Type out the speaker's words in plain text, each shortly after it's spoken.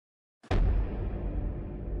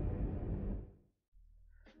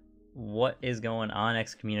What is going on,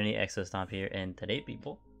 X community? Exostomp here, and today,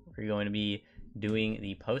 people, we're going to be doing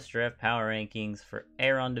the post-draft power rankings for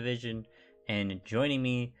Aron division, and joining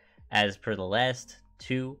me, as per the last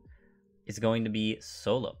two, is going to be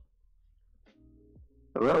Solo.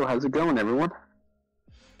 Hello, how's it going, everyone?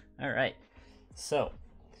 Alright, so,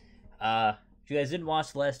 if you guys didn't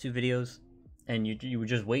watch the last two videos, and you were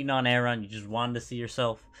just waiting on Aron, you just wanted to see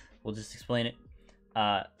yourself, we'll just explain it.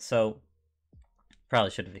 So, probably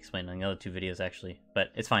should have explained on the other two videos, actually,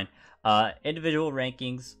 but it's fine. Individual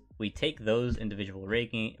rankings, we take those individual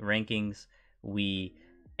rankings, we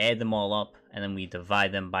add them all up, and then we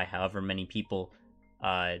divide them by however many people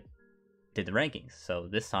did the rankings. So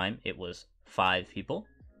this time it was 5 people.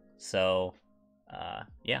 So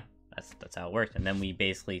yeah, that's how it worked. And then we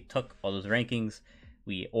basically took all those rankings,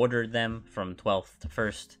 we ordered them from 12th to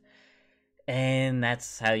 1st, and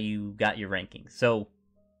that's how you got your rankings. So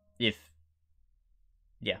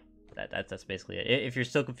that's basically it. If you're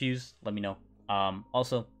still confused, let me know.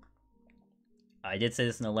 Also, I did say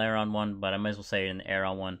this in the Aron one, but I might as well say it in the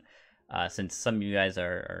Aron one, since some of you guys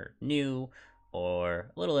are new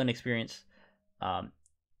or a little inexperienced.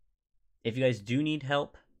 If you guys do need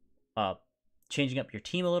help changing up your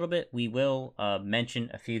team a little bit, we will mention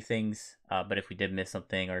a few things, but if we did miss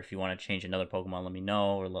something, or if you want to change another Pokemon, let me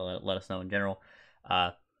know, or let us know in general.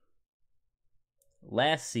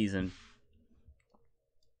 Last season,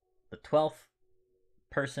 the 12th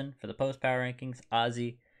person for the post power rankings,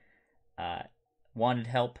 Ozzy, wanted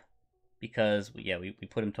help because we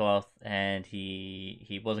put him 12th, and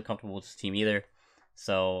he wasn't comfortable with his team either.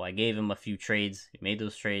 So I gave him a few trades. He made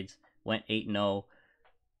those trades, went 8-0.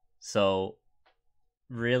 So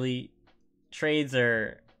really, trades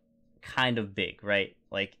are kind of big, right?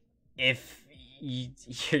 Like, if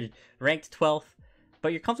you're ranked 12th,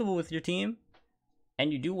 but you're comfortable with your team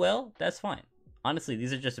and you do well, that's fine. Honestly,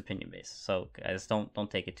 these are just opinion based, so guys, don't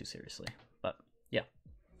take it too seriously. But yeah.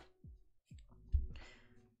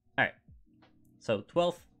 Alright. So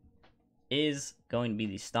 12th is going to be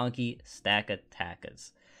the Stonky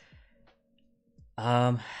Stack-a-Tackas.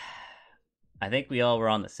 I think we all were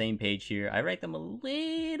on the same page here. I ranked them a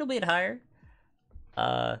little bit higher.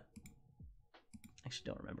 Actually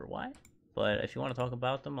don't remember why. But if you want to talk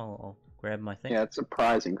about them, I'll grab my thing. Yeah, it's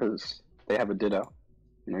surprising because they have a Ditto.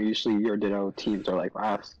 You know, usually your Ditto teams are like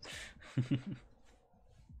last.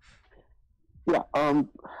 Yeah,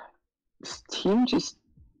 this team just,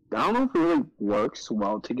 I don't know if it really works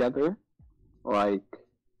well together. Like,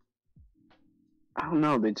 I don't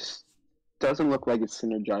know, they just doesn't look like it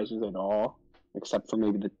synergizes at all, except for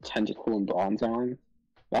maybe the Tentacle and Bronzong.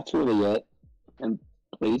 That's really it. And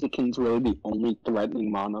Blaziken's really the only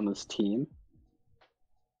threatening mon on this team.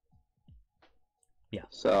 Yeah.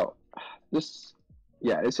 So,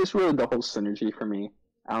 it's just really the whole synergy for me.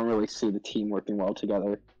 I don't really see the team working well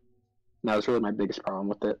together. And that was really my biggest problem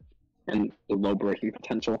with it, and the low breaking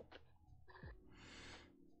potential.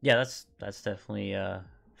 Yeah, that's definitely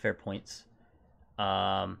fair points.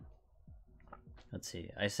 Let's see.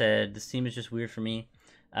 I said this team is just weird for me.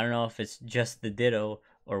 I don't know if it's just the Ditto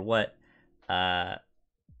or what,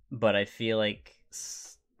 but I feel like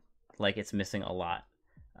it's missing a lot.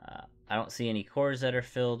 I don't see any cores that are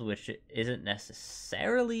filled, which isn't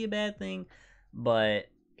necessarily a bad thing, but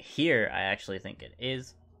here I actually think it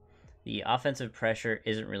is. The offensive pressure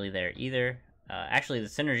isn't really there either. Actually, the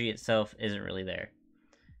synergy itself isn't really there.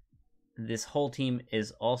 This whole team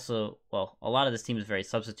is also, well, a lot of this team is very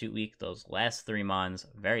substitute weak. Those last 3 mons,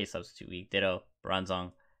 very substitute weak. Ditto,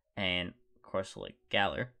 Bronzong, and of course, like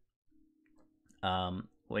Galar.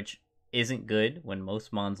 Which isn't good when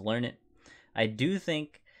most mons learn it. I do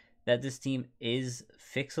think that this team is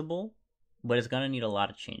fixable, but it's gonna need a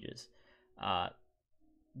lot of changes.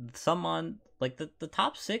 Some mon, like the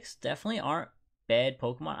top 6 definitely aren't bad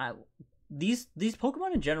Pokemon. These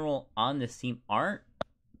Pokemon in general on this team aren't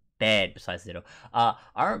bad, besides Ditto,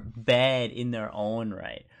 aren't bad in their own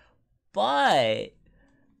right, but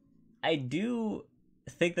I do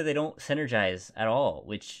think that they don't synergize at all,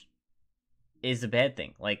 which is a bad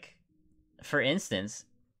thing. Like, for instance,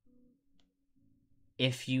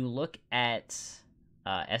 if you look at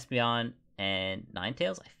Espeon and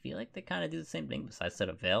Ninetales, I feel like they kind of do the same thing, besides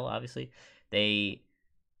Veil, obviously. They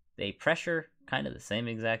pressure kind of the same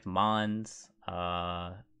exact mons.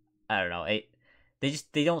 I don't know.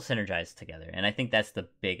 They don't synergize together, and I think that's the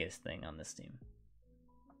biggest thing on this team.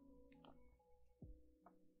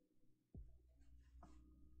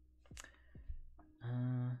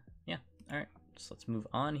 Yeah. All right. So let's move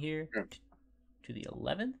on here to the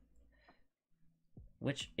 11th,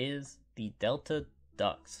 which is the Delta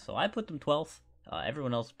Ducks. So I put them 12th.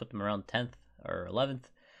 Everyone else put them around 10th or 11th.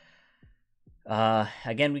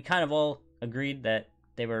 Again, we kind of all agreed that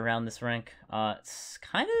they were around this rank. It's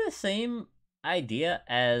kind of the same idea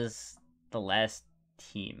as the last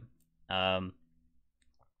team. Um,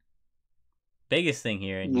 biggest thing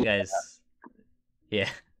here, and you Yeah, guys, yeah,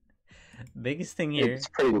 biggest thing here it's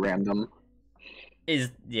pretty random.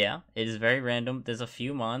 is, yeah, it is very random. There's a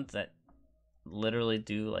few mons that literally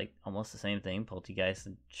do like almost the same thing. Poltergeist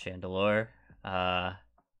and Chandelure. Uh,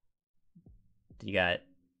 you got,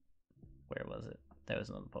 where was it? There was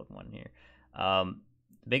another Pokemon here. The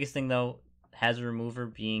biggest thing though, Hazard Remover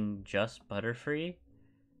being just Butterfree,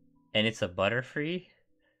 and it's a Butterfree.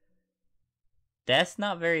 That's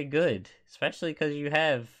not very good, especially because you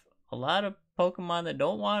have a lot of Pokemon that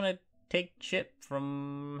don't want to take chip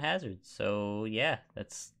from Hazard. So yeah,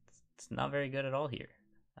 it's not very good at all here.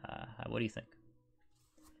 What do you think?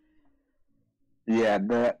 Yeah,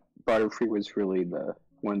 that Butterfree was really the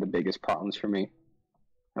one of the biggest problems for me.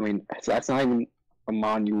 I mean, that's not even a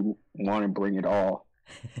mon you want to bring at all.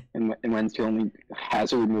 And when it's your only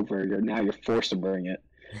hazard remover, you're forced to bring it.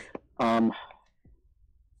 Um,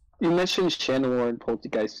 you mentioned Chandelure and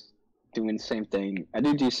Poltergeist doing the same thing. I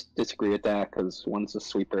do disagree with that because one's a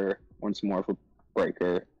sweeper, one's more of a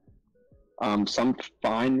breaker. So I'm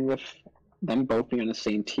fine with them both being on the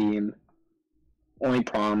same team. Only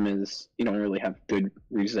problem is you don't really have good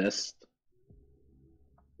resist.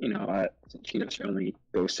 Cheetah's only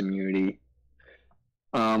ghost immunity.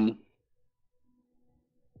 I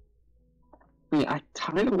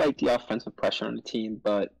kind of like the offensive pressure on the team,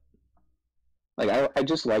 but like I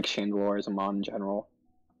just like Chandelure as a mon in general.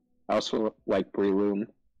 I also like Breloom.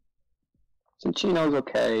 Cinccino's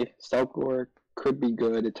okay. Stelgor could be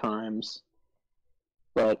good at times,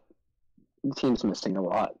 but the team's missing a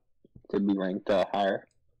lot to be ranked higher.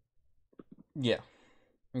 Yeah,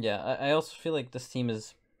 yeah. I also feel like this team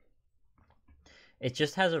is. It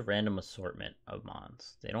just has a random assortment of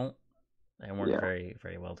mons. They work very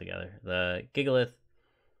very well together. The Gigalith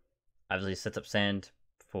obviously sets up sand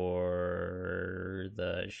for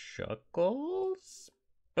the Shuckles,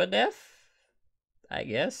 Badef, I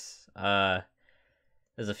guess.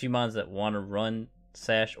 There's a few mons that want to run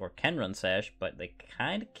Sash or can run Sash, but they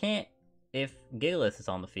kind of can't if Gigalith is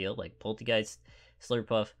on the field, like Poltergeist,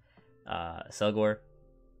 Slurpuff, Selgor.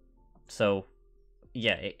 So,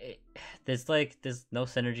 yeah, there's no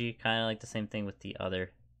synergy, kind of like the same thing with the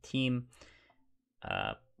other team.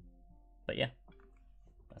 But yeah,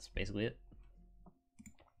 that's basically it.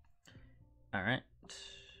 All right,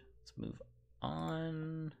 let's move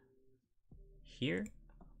on. Here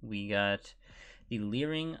we got the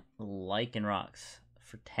Leering Lycanrocs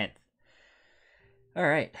for 10th. All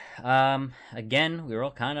right. Again, we were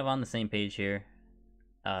all kind of on the same page here.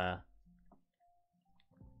 Let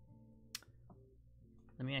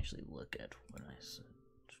me actually look at what I said.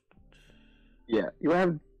 Yeah, you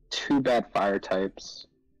have two bad fire types,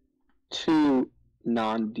 two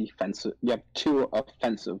non-defensive. You have two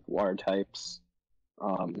offensive water types.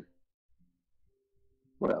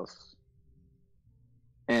 What else?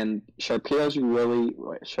 And Sharpedo is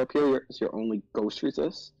your only ghost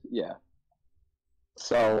resist. Yeah.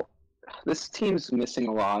 So this team's missing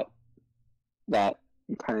a lot that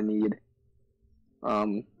you kind of need.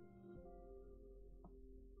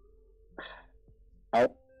 I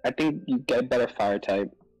think you get a better fire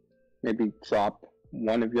type. Maybe drop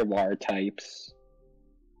one of your water types,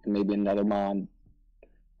 and maybe another mon,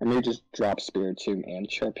 and maybe just drop Spiritomb and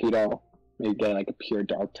Sharpedo. Maybe get like a pure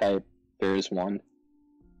dark type. There is one.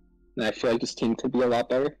 And I feel like this team could be a lot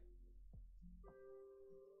better.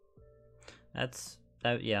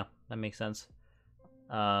 Yeah, that makes sense.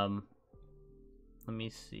 Let me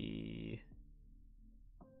see.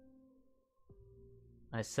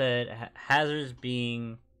 I said hazards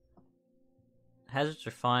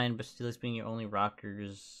are fine, but Steelix being your only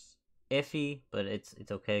rocker's iffy, but it's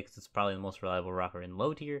okay because it's probably the most reliable rocker in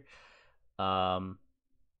low tier.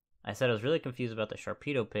 I said I was really confused about the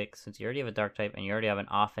Sharpedo pick since you already have a dark type and you already have an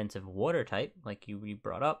offensive water type, like you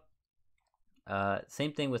brought up.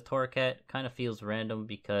 Same thing with Torracat. Kind of feels random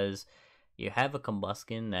because you have a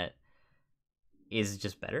Combuskin that is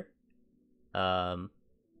just better. I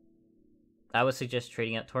would suggest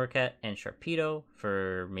trading out Torracat and Sharpedo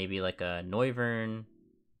for maybe like a Noivern,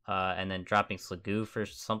 and then dropping Sliggoo for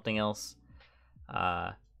something else.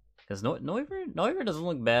 Because Noivern doesn't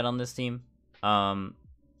look bad on this team.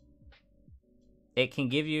 It can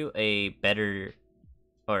give you a better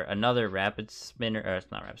or another Rapid Spinner, or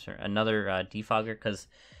it's not Rapid Spinner, another Defogger, because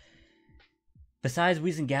besides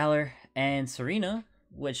Weezingale and Serena,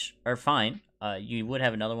 which are fine, you would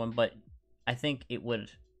have another one, but I think it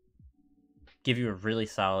would give you a really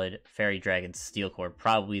solid Fairy Dragon Steel Core,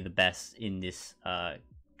 probably the best in this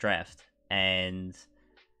draft. And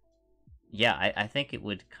yeah, I think it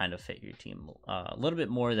would kind of fit your team a little bit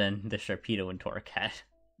more than the Sharpedo and Torracat.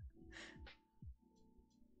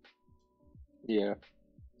 Yeah.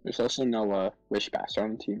 There's also no Wishmaster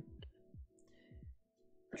on the team.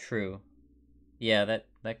 True. Yeah,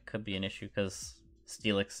 that could be an issue because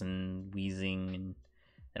Steelix and Weezing, and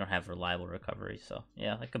they don't have reliable recovery. So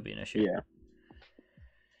yeah, that could be an issue. Yeah.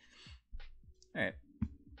 All right.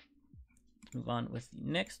 Move on with the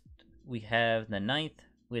next. We have the 9th,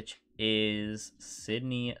 which is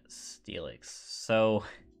Sydney Steelix. So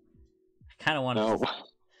I kind of want to.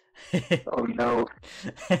 No. Oh no.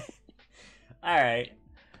 All right.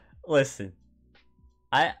 Listen,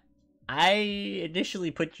 I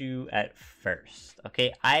initially put you at first.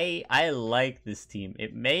 Okay, I like this team.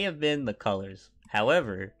 It may have been the colors,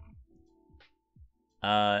 however,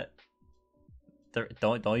 don't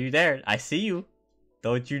you dare! I see you.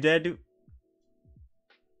 Don't you dare do.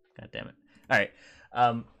 God damn it! All right.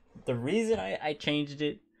 The reason I changed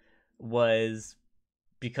it was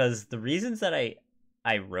because the reasons that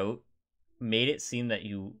I wrote made it seem that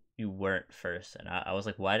you weren't first, and I was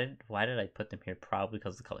like, why did I put them here? Probably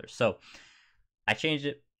because of the colors. So I changed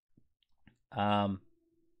it. The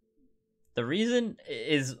reason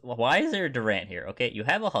is, why is there a Durant here? Okay, you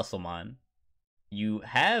have a Hustlemon, you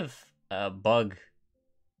have a Bug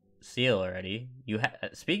Steel already.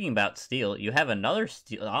 Speaking about Steel, you have another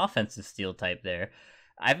offensive Steel type there.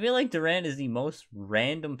 I feel like Durant is the most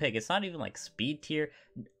random pick. It's not even like speed tier.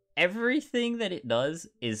 Everything that it does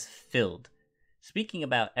is filled. Speaking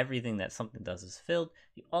about everything that something does is filled,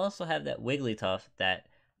 you also have that Wigglytuff that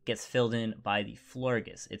gets filled in by the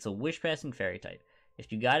Florges. It's a Wish-Passing Fairy type.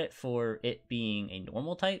 If you got it for it being a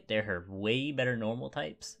normal type, there are way better normal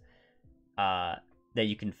types that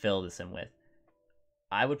you can fill this in with.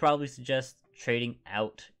 I would probably suggest trading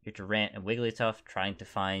out your Durant and Wigglytuff, trying to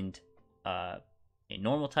find a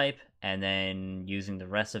normal type, and then using the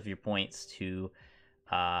rest of your points to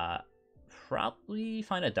probably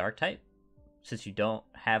find a dark type. Since you don't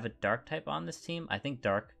have a dark type on this team, I think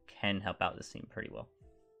dark can help out this team pretty well.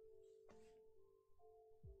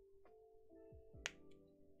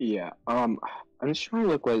 Yeah. I'm just trying to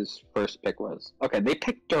look what his first pick was. Okay, they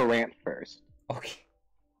picked Durant first. Okay.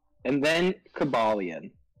 And then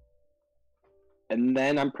Cobalion. And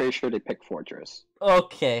then I'm pretty sure they picked Fortress.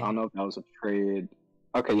 Okay. I don't know if that was a trade.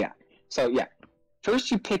 Okay, yeah. So, yeah.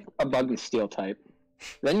 First you pick a Bug and Steel type.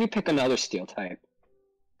 Then you pick another Steel type.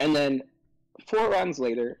 And then 4 rounds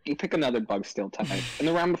later, you pick another Bug Steel type. And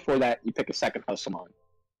the round before that, you pick a second Hustlemon.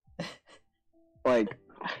 Like,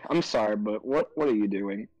 I'm sorry, but what are you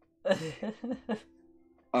doing?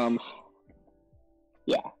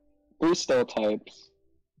 Yeah. 3 Steel types.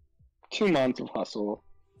 2 months of Hustle.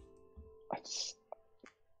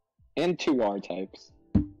 And 2 water types.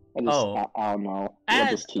 I don't know what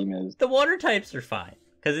this team is. The water types are fine,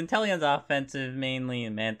 because Inteleon's offensive mainly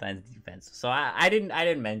and Mantine's defensive. So I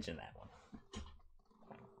didn't mention that one.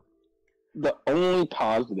 The only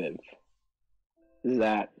positive is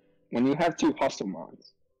that when you have 2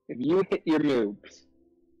 Hustlemons, if you hit your moves,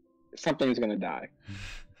 something's gonna die.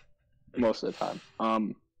 Most of the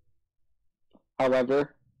time.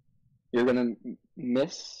 However, you're gonna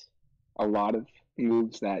miss a lot of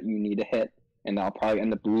moves that you need to hit, and I'll probably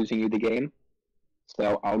end up losing you the game.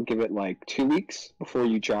 So I'll give it like 2 weeks before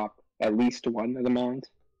you drop at least one of the mons,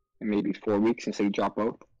 and maybe 4 weeks until you drop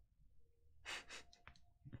both.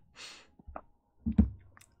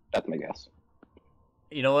 That's my guess.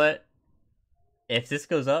 You know what? If this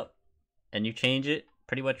goes up and you change it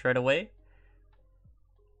pretty much right away,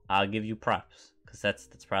 I'll give you props, because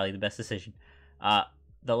that's probably the best decision.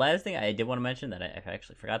 The last thing I did want to mention that I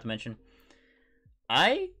actually forgot to mention,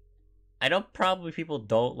 I know probably people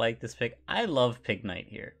don't like this pick. I love Pignite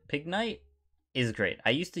here. Pignite is great. I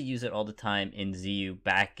used to use it all the time in ZU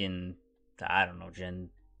back in, I don't know, Gen,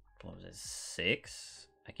 what was it, 6?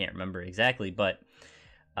 I can't remember exactly, but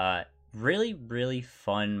really, really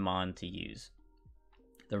fun mon to use.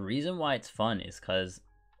 The reason why it's fun is because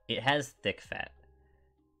it has thick fat.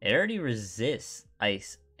 It already resists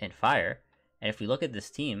ice and fire, and if we look at this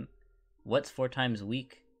team, what's 4 times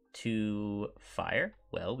weak to fire?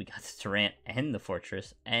 Well, we got the Durant and the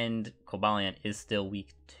Fortress, and Cobalion is still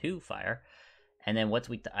weak to fire. And then what's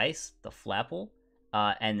weak to ice? The Flapple.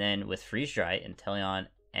 And then with Freeze Dry, Inteleon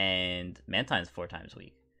and Mantine's 4 times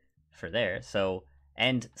weak for there. So,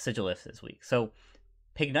 and Sigilif is weak. So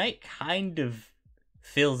Pignite kind of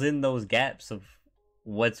fills in those gaps of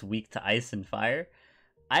what's weak to ice and fire.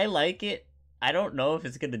 I like it. I don't know if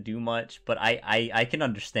it's gonna do much, but I can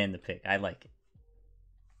understand the pick. I like it.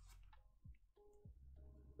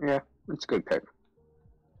 Yeah, it's a good pick.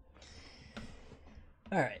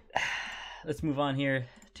 All right, let's move on here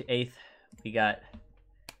to 8th. We got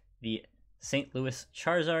the St. Louis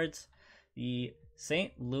Charizards. The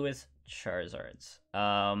St. Louis Charizards.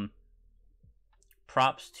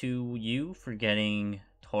 Props to you for getting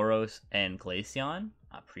Tauros and Glaceon.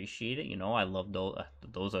 I appreciate it. You know, I love those.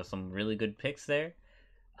 Those are some really good picks there.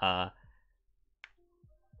 I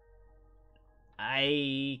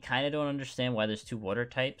kind of don't understand why there's 2 water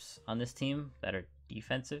types on this team that are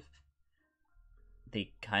defensive.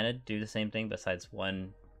 They kind of do the same thing besides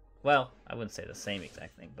one. Well, I wouldn't say the same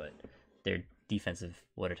exact thing, but they're defensive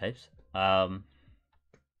water types. I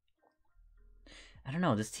don't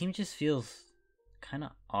know. This team just feels kind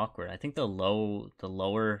of awkward. I think the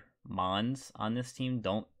lower Mons on this team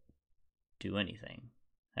don't do anything.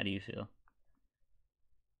 How do you feel?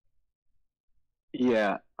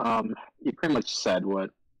 Yeah, you pretty much said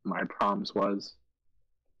what my problems was.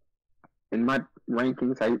 In my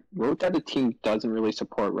rankings, I wrote that the team doesn't really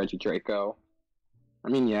support Regidrago. I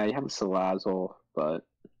mean, yeah, you have a Salazzle, but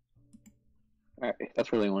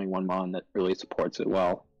that's really only one mon that really supports it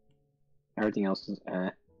well. Everything else is eh.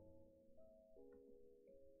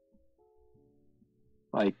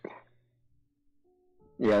 Like,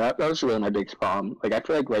 yeah, that was really my biggest problem. Like, I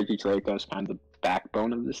feel like Regidrago is kind of the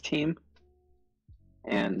backbone of this team.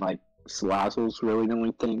 And, like, Salazzle's really the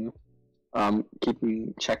only thing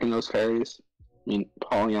checking those fairies. I mean,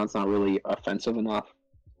 Polyon's not really offensive enough.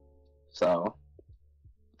 So,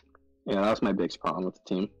 yeah, that was my biggest problem with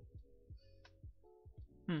the team.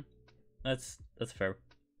 That's fair.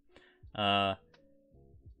 Let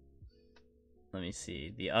me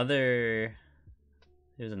see. There's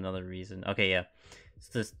another reason. Okay, yeah.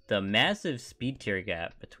 It's the massive speed tier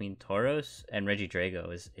gap between Tauros and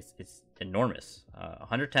Regidrago is it's enormous.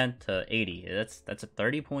 110 to 80. That's a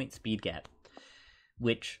 30-point speed gap,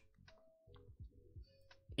 which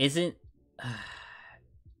isn't.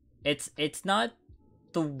 It's not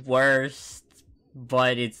the worst,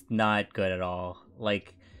 but it's not good at all.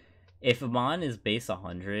 Like, if a mon is base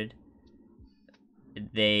 100,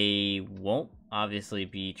 they won't obviously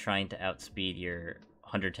be trying to outspeed your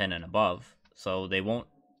 110 and above, so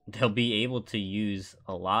they'll be able to use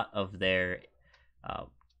a lot of their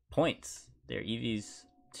points, their EVs,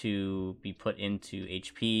 to be put into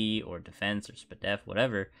HP or defense or SPDEF,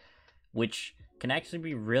 whatever, which can actually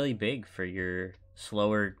be really big for your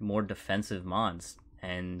slower, more defensive mons.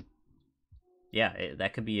 And yeah,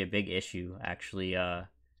 that could be a big issue actually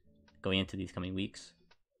going into these coming weeks.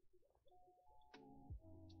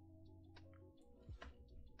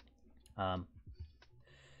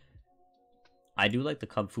 I do like the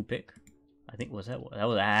Cub Fu pick. I think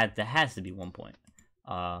that has to be 1 point.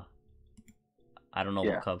 I don't know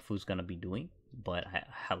what Cub Fu's gonna be doing, but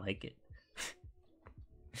I like it.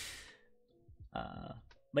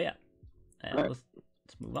 But yeah, let's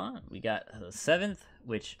move on. We got the 7th,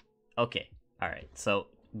 which okay, all right. So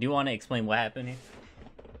do you want to explain what happened here?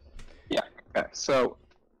 Yeah. So,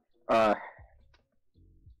 I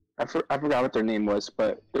forgot what their name was,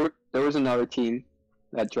 but there was another team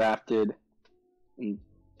that drafted and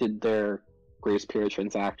did their grace period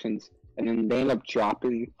transactions, and then they ended up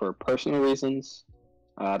dropping for personal reasons.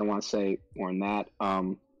 I don't want to say more than that.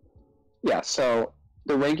 Yeah, so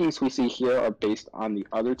the rankings we see here are based on the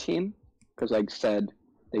other team, because like I said,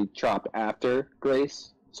 they dropped after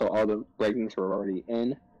grace, so all the rankings were already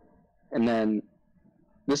in. And then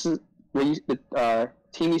this is the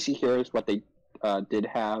team you see here is what they did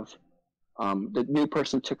have. The new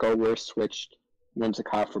person took over, switched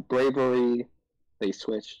Whimsicott for Bravery. They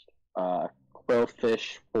switched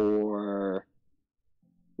Quillfish for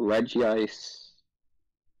Regice.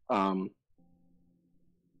 I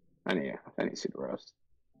need to see the rest.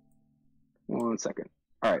 1 second.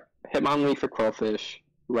 Alright. Hitmonlee for Quillfish,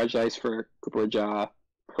 Regice for Cooperjaw,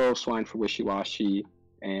 Pearl Swine for Wishy-Washy,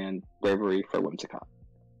 and Bravery for Whimsicott.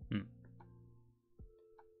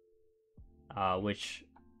 Which,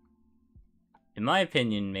 in my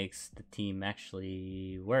opinion, makes the team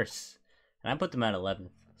actually worse. And I put them at 11th,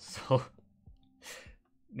 so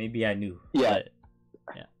maybe I knew. Yeah.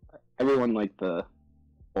 But, yeah. Everyone liked the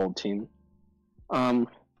old team.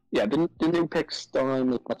 Yeah, the new picks don't really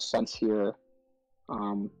make much sense here.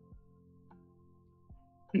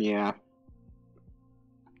 Yeah.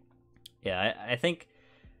 Yeah, I think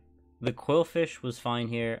the Quillfish was fine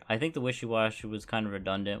here. I think the Wishy-Washy was kind of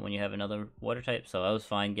redundant when you have another water type, so I was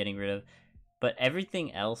fine getting rid of. But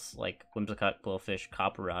everything else, like Whimsicott, Quillfish,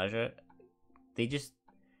 Copperajah,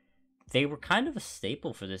 they were kind of a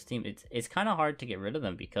staple for this team. It's kind of hard to get rid of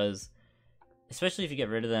them because, especially if you get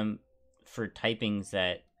rid of them for typings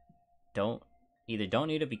that don't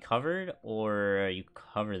need to be covered or you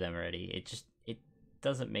cover them already. It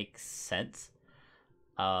doesn't make sense.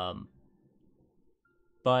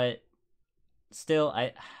 But still,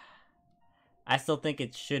 I still think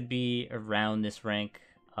it should be around this rank,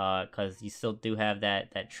 because you still do have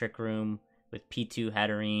that trick room with P2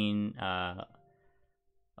 Hatterene,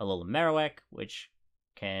 Alola Marowak, which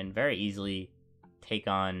can very easily take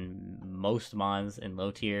on most mons in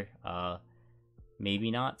low tier.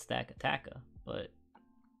 Maybe not Stack Attacka, but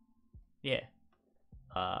yeah.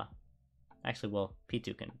 Actually, well,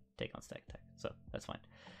 P2 can take on Stack Attack, so that's fine.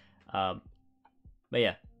 But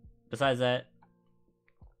yeah, besides that,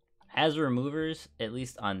 as removers, at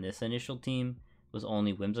least on this initial team, was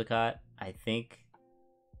only Whimsicott. I think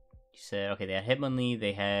you said, okay, they had Hitmonlee,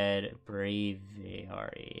 they had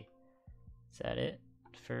Braviary. Is that it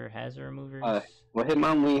for hazard removers? Well,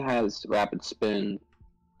 Hitmonlee has Rapid Spin.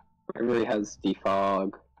 Braviary has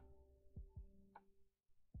Defog.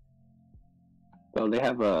 So they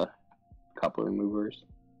have a couple removers.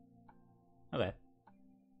 Okay.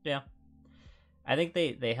 Yeah. I think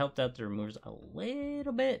they helped out the removers a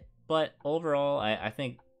little bit, but overall, I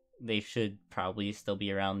think they should probably still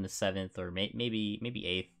be around the 7th or maybe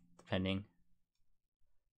 8th, depending.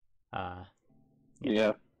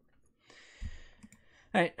 Yeah.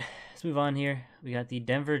 Alright, let's move on here. We got the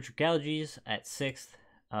Denver Dragalges at 6th.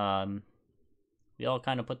 We all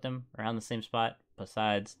kind of put them around the same spot,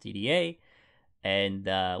 besides DDA. And,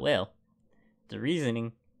 well, the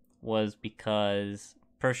reasoning was because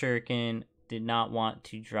Pershuriken did not want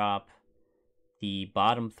to drop the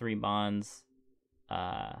bottom 3 bonds,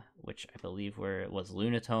 which I believe was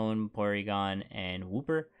Lunatone, Porygon, and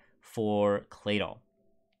Wooper, for Claydol.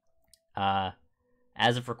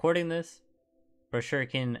 As of recording this,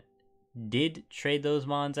 Pershuriken did trade those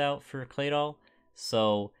mons out for Claydol,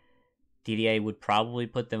 so DDA would probably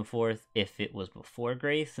put them 4th if it was before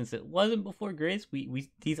Grace. Since it wasn't before Grace, we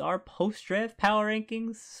these are post-draft power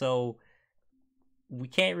rankings, so we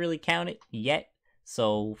can't really count it yet.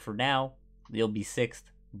 So for now, they'll be 6th,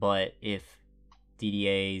 but if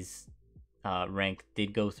DDA's rank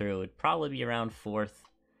did go through, it would probably be around 4th.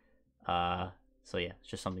 So yeah, it's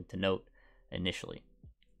just something to note initially.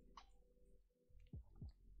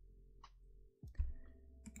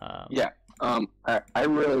 I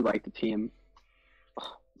really like the team.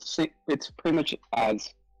 It's pretty much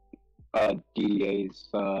as DDA's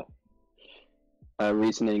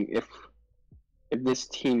reasoning. If this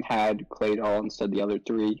team had Claydol instead of the other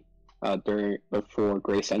 3 before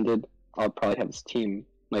Grace ended, I'll probably have this team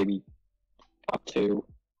maybe top 2.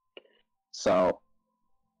 So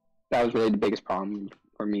that was really the biggest problem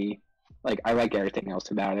for me. Like, I like everything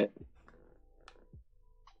else about it.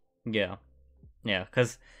 Yeah,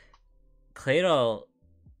 because Claydol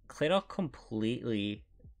completely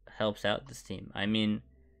helps out this team. I mean,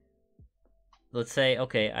 let's say,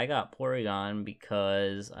 okay, I got Porygon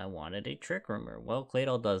because I wanted a Trick Roomer. Well,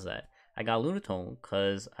 Claydol does that. I got Lunatone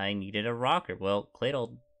because I needed a Rocker. Well,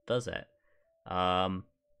 Claydol does that.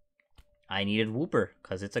 I needed Wooper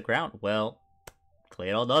because it's a ground. Well,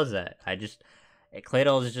 Claydol does that.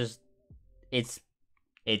 Claydol is just, it's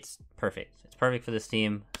perfect. It's perfect for this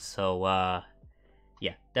team. So,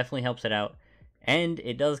 yeah, definitely helps it out. And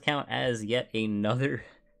it does count as yet another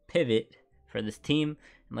pivot for this team.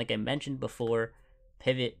 And like I mentioned before,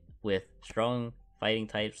 pivot with strong fighting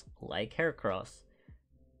types like Heracross,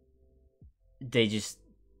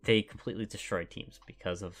 they completely destroy teams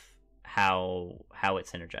because of how it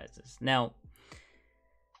synergizes. Now,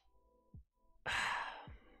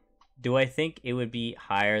 do I think it would be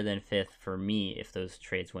higher than 5th for me if those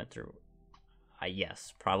trades went through?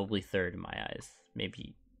 Yes, probably 3rd in my eyes.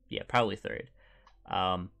 Maybe, yeah, probably 3rd.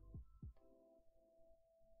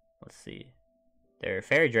 Let's see. Their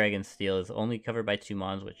Fairy Dragon Steel is only covered by 2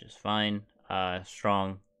 mons, which is fine.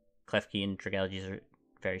 Strong. Klefki and Dragalges are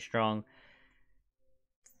very strong.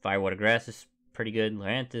 Firewater Grass is pretty good.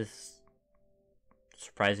 Lurantis,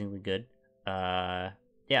 surprisingly good. Yeah,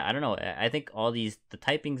 I don't know. I think all the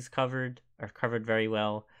typings are covered very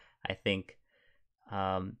well. I think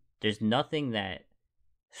there's nothing that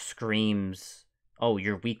screams, oh,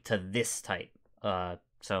 you're weak to this type.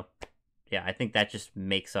 So yeah, I think that just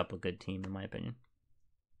makes up a good team in my opinion.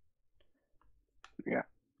 Yeah.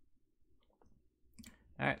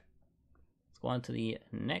 All right. Let's go on to the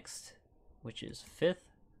next, which is 5th.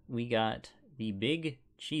 We got the Big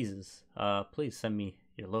Cheeses. Please send me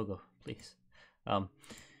your logo, please. I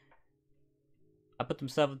put them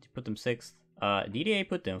 7th, you put them 6th. DDA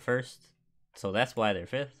put them 1st, so that's why they're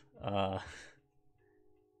 5th. I'm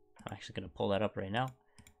actually gonna pull that up right now.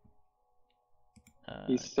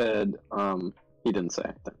 He said, he didn't say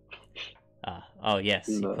anything. Oh yes,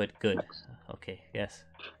 he put good. Next. Okay, yes.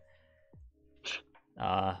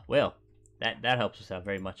 Well, that helps us out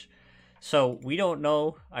very much. So we don't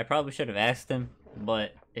know. I probably should have asked him,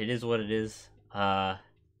 but it is what it is. I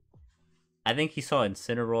think he saw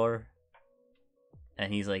Incineroar,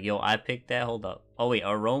 and he's like, "Yo, I picked that. Hold up. Oh wait,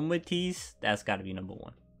 Aromatisse. That's got to be number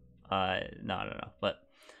one. No. But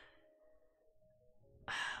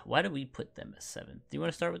why did we put them as 7th? Do you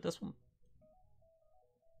want to start with this one?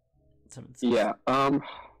 7th. Yeah.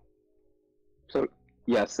 So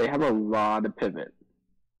yes, they have a lot of pivot,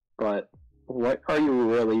 but what are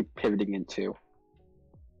you really pivoting into?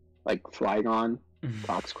 Like Flygon,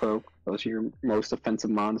 Toxcroak, those are your most offensive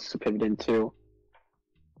mons to pivot into.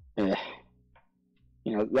 You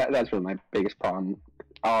know, that's really my biggest problem.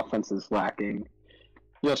 Offense is lacking.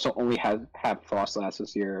 You also only have Frostlass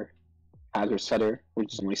as your hazard setter,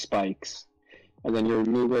 which is only spikes. And then your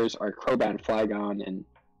removers are Crobat and Flygon, and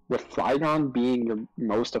with Flygon being your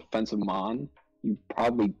most offensive mon, you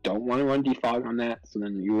probably don't want to run Defog on that, so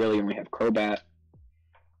then you really only have Crobat.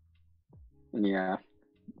 And yeah.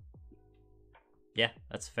 Yeah,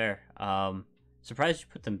 that's fair. Surprised you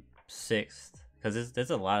put them 6th, because there's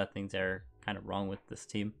a lot of things that are kind of wrong with this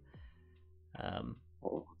team.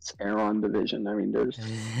 Well, it's Aron division. I mean, there's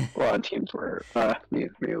a lot of teams where need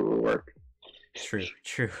a little work. True.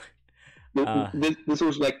 This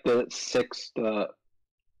was like the 6th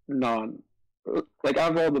like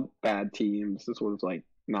out of all the bad teams, this was like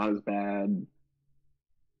not as bad.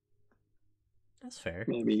 That's fair.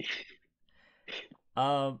 Maybe.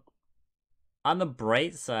 On the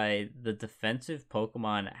bright side, the defensive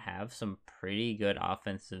Pokemon have some pretty good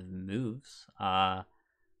offensive moves.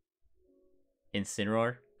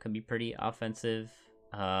 Incineroar could be pretty offensive.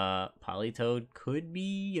 Politoed could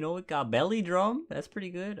be, it got Belly Drum. That's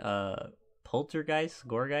pretty good. Poltergeist,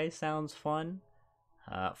 Gourgeist sounds fun.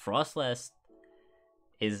 Frostlass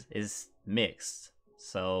is mixed,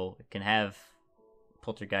 so it can have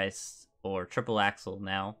Poltergeist or Triple Axle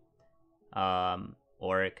now.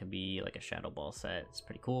 Or it could be like a Shadow Ball set. It's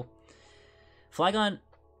pretty cool. Flygon,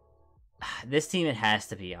 this team, it has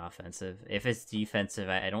to be offensive. If it's defensive,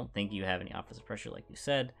 I don't think you have any offensive pressure, like you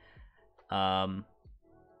said. But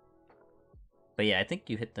yeah, I think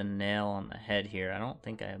you hit the nail on the head here. I don't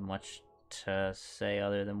think I have much to say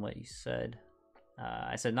other than what you said.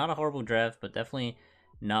 I said not a horrible draft, but definitely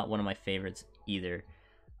not one of my favorites either.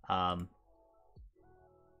 Yeah,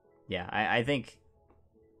 I think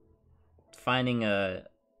finding a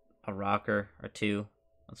rocker or two,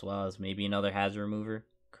 as well as maybe another hazard remover,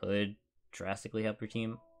 could drastically help your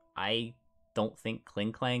team. I don't think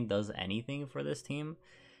Klinklang does anything for this team.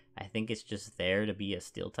 I think it's just there to be a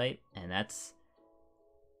steel type, and that's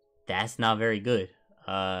not very good.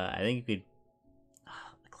 I think you could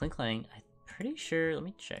Klinklang, I'm pretty sure, let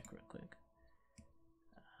me check real quick.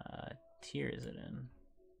 Tier is it in?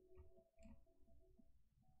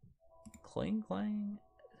 Klinklang?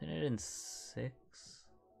 Isn't it in 6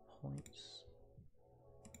 points?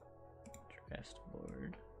 Draft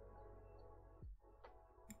board.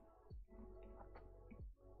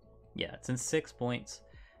 Yeah, it's in 6 points.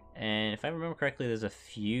 And if I remember correctly, there's a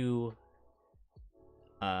few...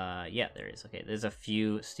 yeah, there is. Okay, there's a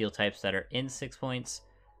few steel types that are in 6 points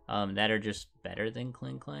that are just better than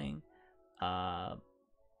Klinklang.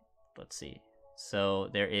 Let's see. So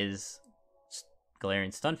there is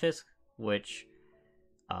Galarian Stunfisk, which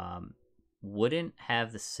wouldn't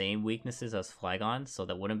have the same weaknesses as Flygon, so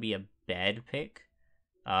that wouldn't be a bad pick.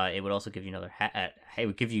 It would also give you another it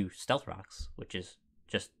would give you Stealth Rocks, which is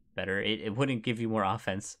just better. It wouldn't give you more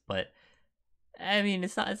offense, but I mean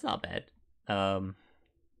it's not bad.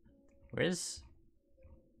 Where's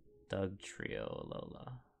Doug Trio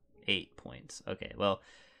Lola? 8 points. Okay, well,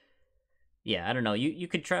 yeah, I don't know. You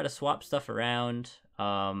could try to swap stuff around.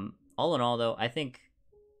 All in all, though, I think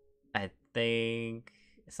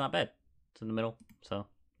it's not bad. It's in the middle, so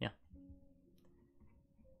yeah.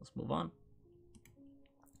 Let's move on.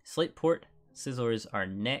 Slateport Scizors are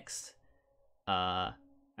next. All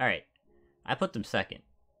right, I put them second.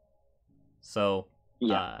 So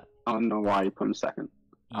yeah, I don't know why you put them second.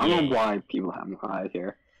 I don't know why people have them high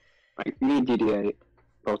here. Like me and DDA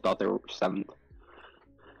both thought they were 7th.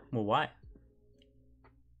 Well, why?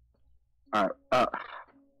 Alright,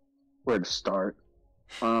 where to start?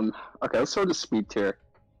 Okay, let's start with the speed tier.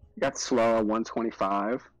 You got Slow at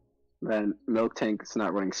 125. Then Milk Tank's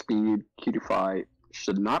not running speed. Cutify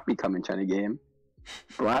should not be coming to any game.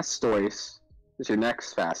 Blastoise is your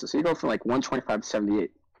next fastest. So you go from like 125 to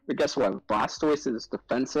 78. But guess what? Blastoise is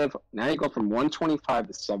defensive. Now you go from 125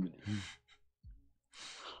 to 70.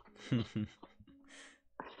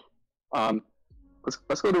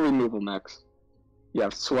 Let's go to removal next. You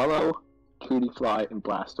have Swallow, Cutiefly, and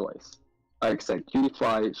Blastoise. Like I said,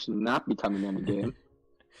 Cutiefly should not be coming in the game.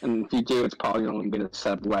 And if you do, it's probably only going to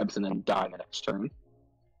set up webs and then die the next turn.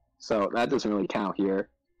 So that doesn't really count here.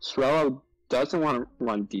 Swallow doesn't want to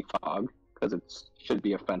run Defog because it should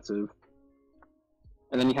be offensive.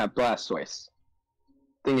 And then you have Blastoise.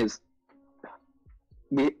 Thing is,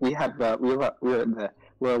 we're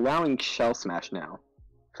allowing Shell Smash now.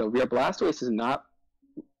 So your Blastoise is not.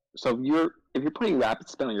 So if you're putting Rapid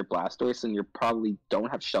Spin on your Blastoise, then you probably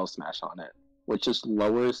don't have Shell Smash on it, which just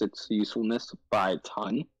lowers its usefulness by a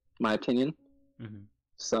ton, in my opinion. Mm-hmm.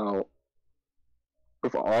 So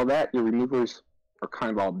with all that, your removers are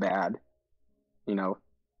kind of all bad, and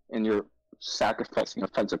you're sacrificing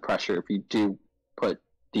offensive pressure if you do put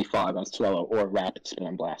Defog on Swallow or Rapid Spin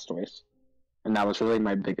on Blastoise. And that was really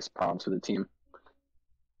my biggest problems with the team.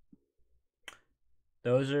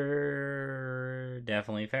 Those are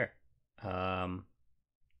definitely fair.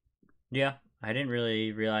 Yeah, I didn't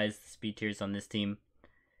really realize the speed tiers on this team.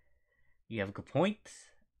 You have a good point.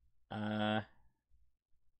 Let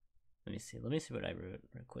me see what I wrote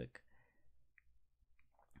real quick.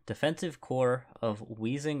 Defensive core of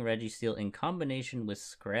Weezing Registeel in combination with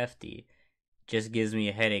Scrafty just gives me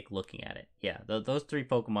a headache looking at it. Yeah, those three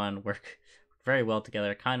Pokemon work very well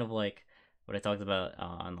together, kind of like what I talked about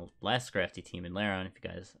on the last Scrafty team in Aron, if you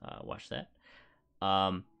guys watched that.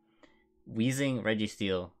 Weezing,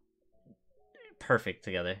 Registeel, perfect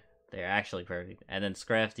together. They're actually perfect. And then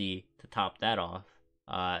Scrafty, to top that off,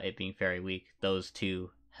 it being very weak, those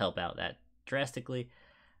two help out that drastically.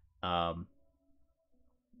 I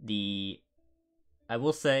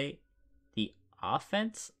will say the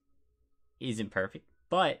offense isn't perfect,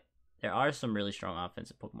 but there are some really strong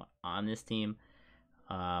offensive Pokemon on this team.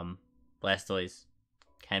 Blastoise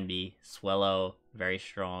can be, Swellow very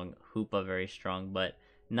strong, Hoopa very strong, but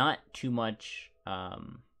not too much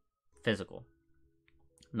physical.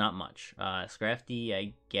 Not much. Scrafty,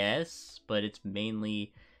 I guess, but it's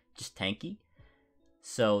mainly just tanky.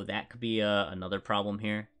 So that could be another problem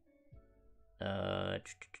here.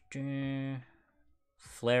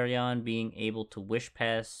 Flareon being able to Wish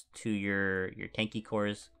Pass to your tanky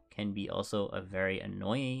cores can be also a very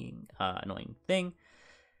annoying thing.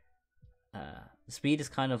 The speed is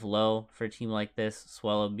kind of low for a team like this,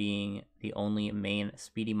 Swallow being the only main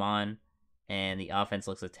speedy mon, and the offense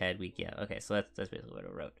looks a tad weak. Yeah, okay, so that's basically what I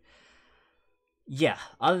wrote. Yeah,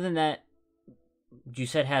 other than that, you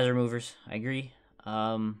said has removers. I agree.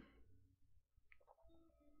 Yeah,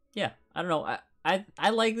 I don't know. I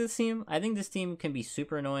like this team. I think this team can be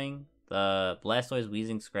super annoying. The Blastoise,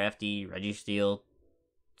 Weezing, Scrafty, Registeel,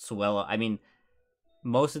 Swellow. I mean,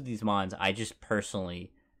 most of these mons I just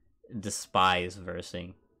personally despise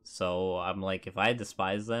versing. So I'm like, if I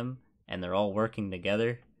despise them and they're all working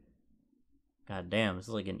together, god damn, this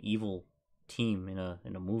is like an evil team in a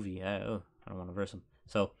movie. I don't want to verse them.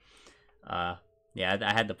 So, yeah,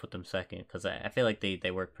 I had to put them second because I feel like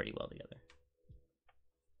they work pretty well together.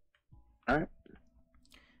 All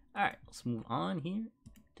right, let's move on here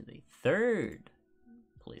to the third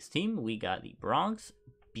place team. We got the Bronx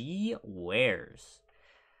Bewares.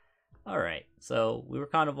 All right, so we were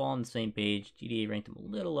kind of all on the same page. GDA ranked them a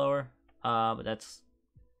little lower, but that's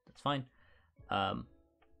fine. Let's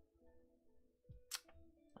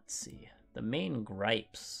see. The main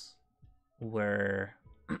gripes were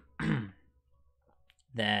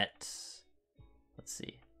that, let's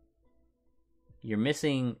see, you're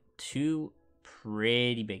missing two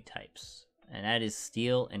pretty big types, and that is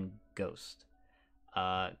Steel and Ghost.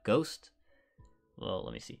 Ghost, well,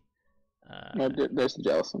 let me see. No, there's the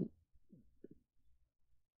Jellicent.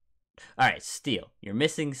 Alright, Steel. You're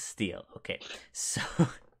missing Steel. Okay, so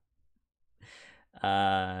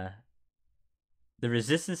the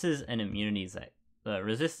resistances and immunities that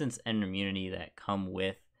resistance and immunity that come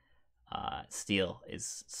with Steel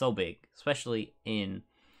is so big, especially in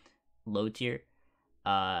low tier.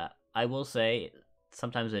 I will say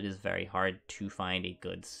sometimes it is very hard to find a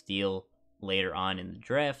good Steel later on in the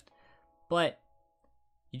draft, but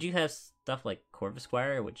you do have stuff like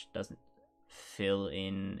Corvisquire, which doesn't fill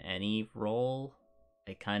in any role.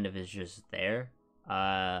 It kind of is just there.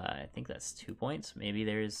 I think that's 2 points. Maybe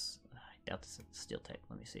there's, I doubt it's a Steel type.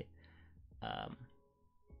 Let me see.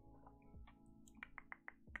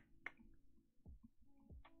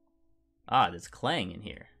 There's Clang in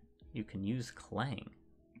here. You can use Clang.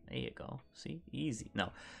 There you go. See? Easy.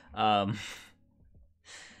 No.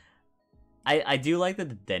 I do like the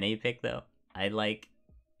Dene pick, though. I like,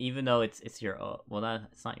 even though it's your well,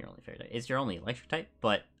 it's not your only fairy type. It's your only electric type,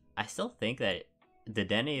 but I still think that the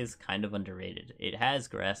Dene is kind of underrated. It has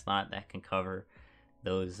grass knot that can cover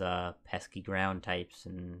those pesky ground types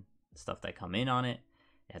and stuff that come in on it.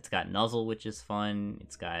 It's got Nuzzle, which is fun.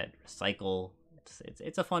 It's got Recycle.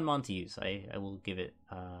 It's a fun mon to use. I will give it.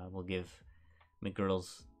 We'll give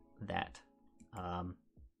McGirdles that. I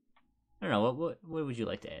don't know. What would you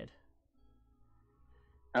like to add?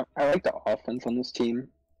 I like the offense on this team.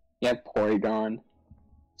 You have Porygon,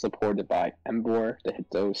 supported by Emboar to hit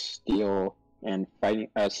those steel and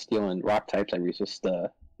steel and rock types that resist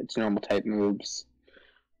its normal type moves.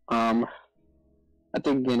 I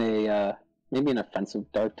think in a maybe an offensive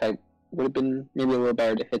dark type would have been maybe a little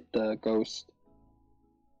better to hit the ghost.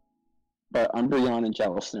 But Umbreon and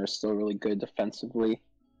Jellicent are still really good defensively.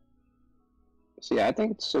 So yeah, I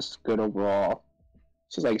think it's just good overall.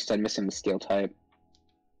 It's just like you said, missing the steel type.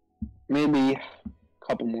 Maybe a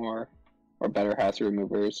couple more or better hazard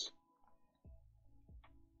removers.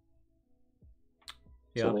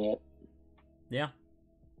 Yeah. So, yeah.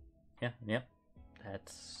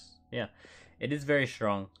 It is very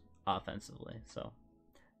strong offensively. So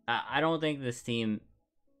I don't think this team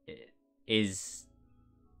is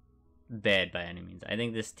bad by any means. I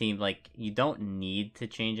think this team, like, you don't need to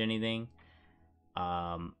change anything.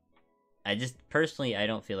 I just personally, I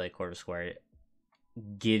don't feel like Corvisquire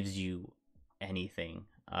gives you anything.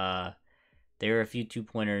 There are a few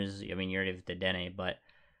 2-pointers. I mean, you already have the Dene, but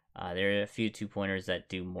there are a few 2-pointers that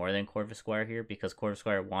do more than Corvisquire here, because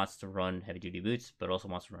Corvisquire wants to run heavy duty boots, but also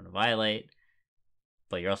wants to run a Violate.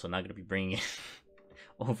 But you're also not going to be bringing it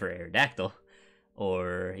over Aerodactyl,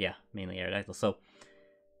 or mainly Aerodactyl. So,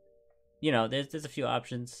 there's a few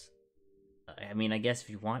options. I mean, I guess if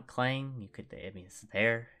you want Clang, you could. I mean, it's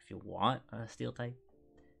there if you want a Steel type.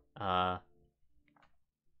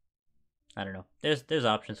 I don't know. There's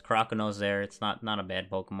options. Crocona's there. It's not a bad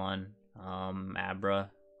Pokemon.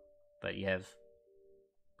 Abra, but you have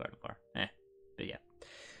Gardevoir. But yeah.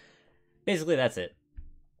 Basically, that's it.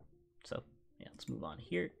 So yeah, let's move on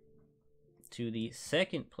here to the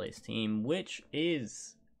second place team, which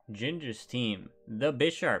is Ginger's team, the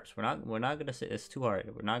Bisharps. We're not gonna say it's too hard.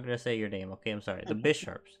 We're not gonna say your name. Okay, I'm sorry. The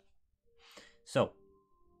Bisharps. So.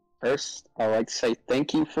 First, I'd like to say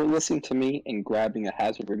thank you for listening to me and grabbing a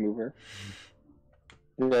hazard remover.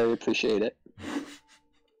 Really appreciate it.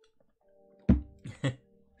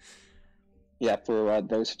 Yeah, for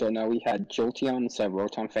those who don't know, we had Jolteon instead of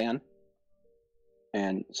Rotom Fan.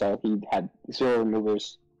 And so he had 0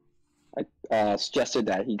 removers. I suggested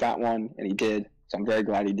that he got one, and he did. So I'm very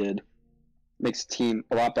glad he did. Makes the team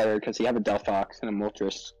a lot better because you have a Delphox and a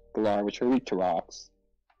Moltres Galar, which are weak to rocks.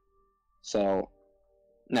 So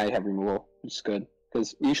now you have removal, which is good.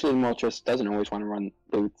 Because usually Moltres doesn't always want to run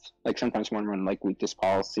boots. Like, sometimes you want to run, like, Weakness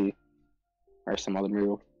Policy or some other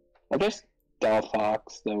move. I guess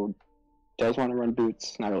Delphox, though, does want to run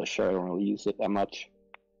boots. Not really sure. I don't really use it that much.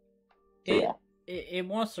 So, It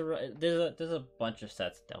wants to run. There's a bunch of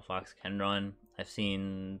sets Delphox can run. I've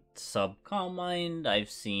seen Sub Calm Mind. I've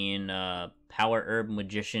seen Power Herb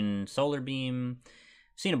Magician Solar Beam.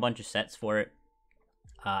 I've seen a bunch of sets for it.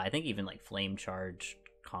 I think even like Flame Charge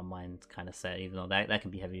Calm Mind kind of set, even though that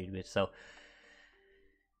can be heavy duty. So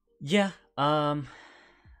yeah, I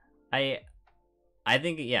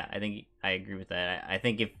think I agree with that. I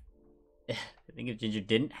think if Ginger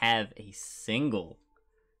didn't have a single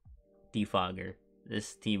defogger,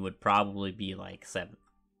 this team would probably be like 7th,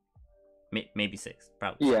 maybe 6th,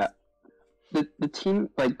 probably. Yeah, 6th. The team,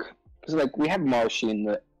 like, because like we have Marshy in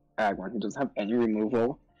the ag one who doesn't have any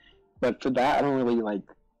removal, but for that I don't really like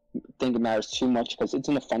think it matters too much because it's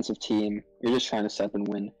an offensive team. You're just trying to set up and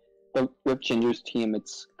win. But with Ginger's team,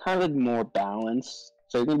 it's kind of like more balanced,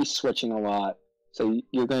 so you're gonna be switching a lot. So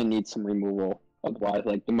you're gonna need some removal. Otherwise,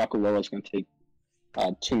 like the Muckalola is gonna take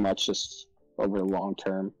too much just over the long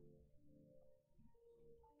term.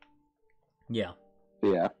 Yeah.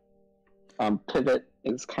 Yeah. Pivot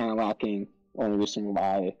is kind of lacking. Only reason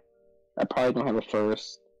why I probably don't have a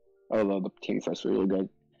first, although the team first was really good.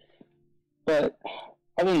 But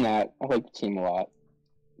other than that, I like the team a lot.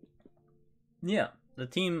 Yeah, the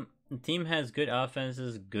team has good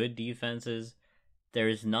offenses, good defenses.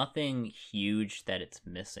 There's nothing huge that it's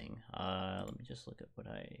missing. Let me just look at what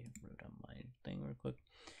I wrote on my thing real quick.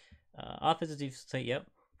 Offensive defense, yep.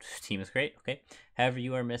 Team is great. Okay. However,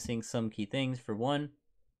 you are missing some key things. For one,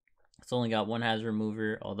 it's only got one hazard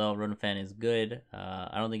remover. Although Rotom is good,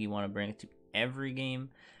 I don't think you want to bring it to every game.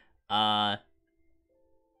 I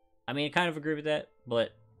mean, I kind of agree with that,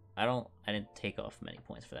 but I didn't take off many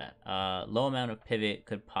points for that. Low amount of pivot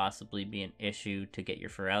could possibly be an issue to get your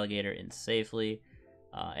Feraligatr in safely.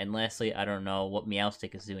 And lastly, I don't know what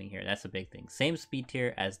Meowstic is doing here. That's a big thing. Same speed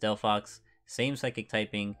tier as Delphox, same psychic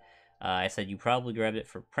typing. I said you probably grabbed it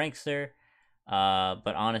for Prankster,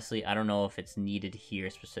 but honestly, I don't know if it's needed here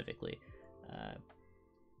specifically.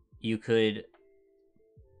 You could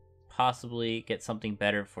possibly get something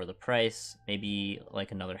better for the price, maybe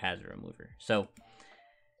like another hazard remover. So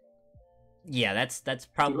yeah, that's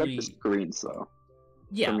probably You like the screens though.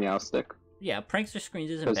 Yeah, for Meowstic. Yeah, Prankster screens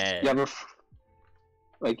isn't bad. You have a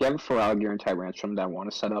Feraligatr and Tyrantrum that I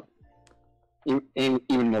want to set up.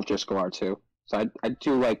 Even with just Galar too. So I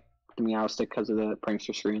do like the Meowstic because of the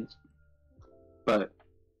Prankster screens. But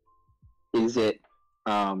is it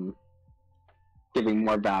giving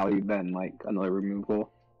more value than like another removal?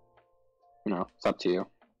 You know, it's up to you.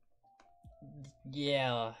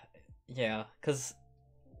 Yeah, because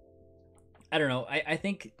I don't know. I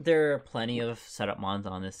think there are plenty of setup mons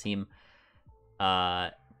on this team.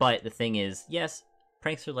 But the thing is, yes,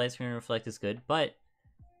 Prankster Light Screen and Reflect is good, but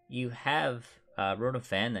you have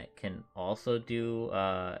Rotofan that can also do,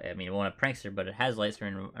 I mean, it won't have Prankster, but it has Light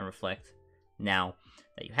Screen and Reflect. Now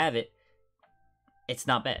that you have it, it's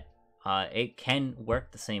not bad. It can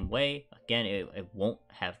work the same way. Again, it won't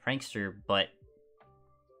have Prankster, but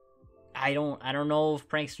I don't know if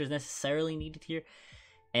Prankster is necessarily needed here.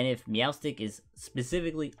 And if Meowstic is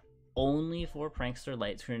specifically only for Prankster,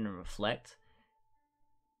 Light Screen, and Reflect,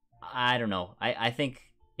 I don't know. I think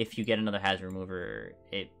if you get another hazard remover,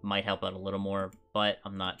 it might help out a little more, but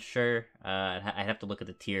I'm not sure. I'd have to look at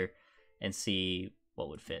the tier and see what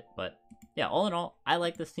would fit. But yeah, all in all, I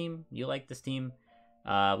like this team. You like this team.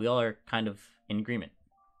 We all are kind of in agreement.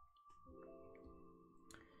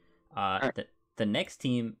 The next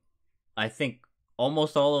team, I think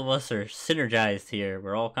almost all of us are synergized here.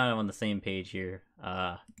 We're all kind of on the same page here.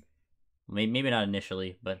 Maybe not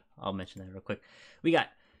initially, but I'll mention that real quick. We got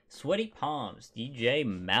Sweaty Palms, DJ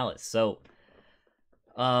Malice. So,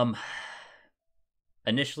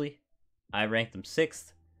 initially, I ranked them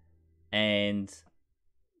 6th, and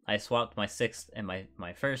I swapped my 6th and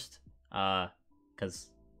my first, because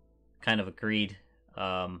kind of agreed.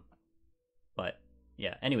 But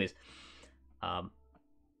yeah, anyways,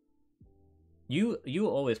 you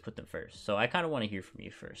always put them first, so I kind of want to hear from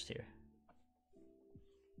you first here.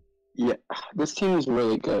 Yeah, this team is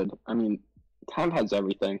really good. I mean, Town has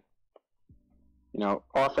everything. You know,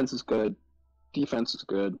 offense is good, defense is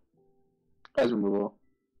good, has removal,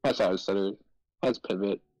 has outsiders, has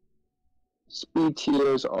pivot. Speed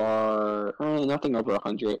tiers are nothing over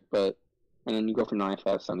 100, but and then you go from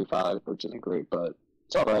 95 to 75, which isn't great, but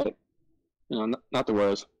it's alright. You know, not the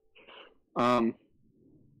worst.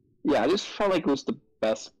 Yeah, I just felt like it was the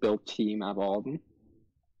best built team out of all of them.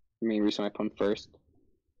 The main reason I put them first.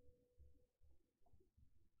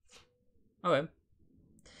 Okay.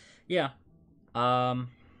 Yeah.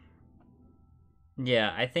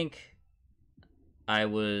 Yeah, I think I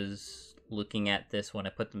was looking at this when I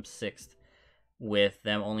put them 6th, with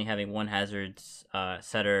them only having one hazards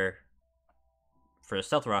setter for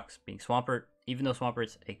Stealth Rocks being Swampert. Even though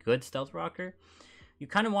Swampert's a good Stealth Rocker, you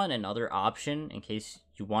kind of want another option in case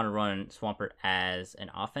you want to run Swampert as an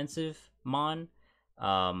offensive mon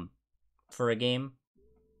for a game.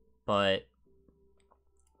 But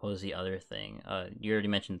what was the other thing? You already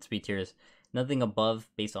mentioned speed tiers. Nothing above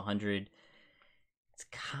base 100. It's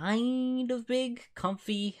kind of big,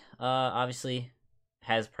 comfy. Obviously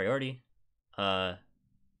has priority. But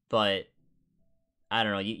I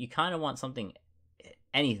don't know. You kind of want something,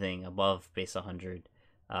 anything above base 100.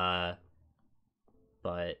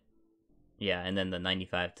 But yeah, and then the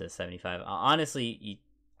 95 to 75. Honestly, you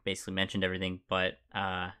basically mentioned everything. But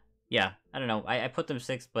yeah, I don't know. I put them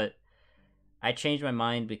 6th, but I changed my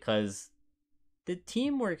mind because the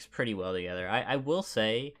team works pretty well together. I will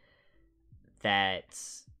say that...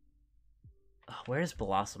 where's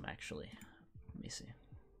Blossom, actually? Let me see.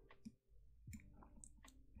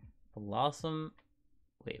 Blossom...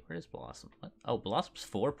 Wait, where's Blossom? What? Oh, Blossom's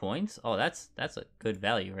 4 points? Oh, that's a good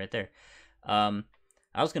value right there. I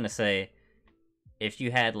was going to say, if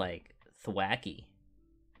you had, like, Thwacky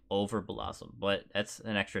over Blossom, but that's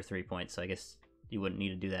an extra 3 points, so I guess you wouldn't need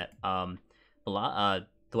to do that.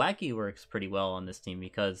 Thwacky works pretty well on this team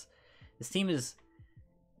because this team is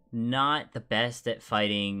not the best at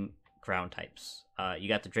fighting ground types. You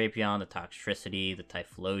got the Drapion, the Toxtricity, the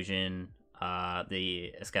Typhlosion,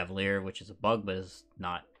 the Escavalier, which is a bug but is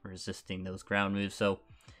not resisting those ground moves. So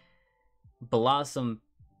Blossom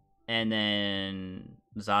and then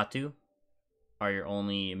Xatu are your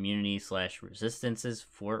only immunity / resistances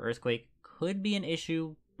for Earthquake. Could be an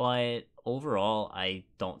issue, but overall, I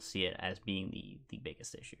don't see it as being the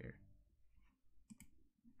biggest issue here.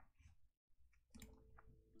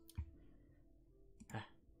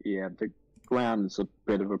 Yeah, the ground is a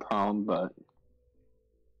bit of a problem, but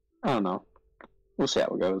I don't know. We'll see how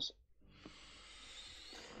it goes.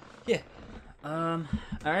 Yeah. All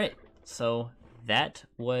right. So that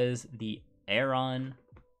was the Aron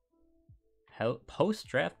post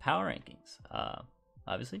draft power rankings.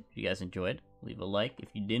 Obviously, if you guys enjoyed, leave a like. If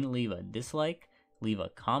you didn't, leave a dislike. Leave a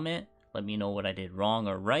comment. Let me know what I did wrong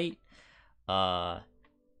or right. And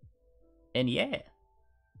yeah,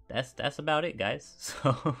 that's about it, guys.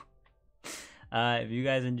 So, if you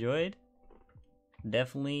guys enjoyed,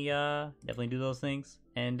 definitely do those things.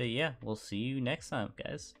 And yeah, we'll see you next time,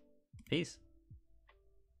 guys. Peace.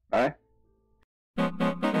 All right.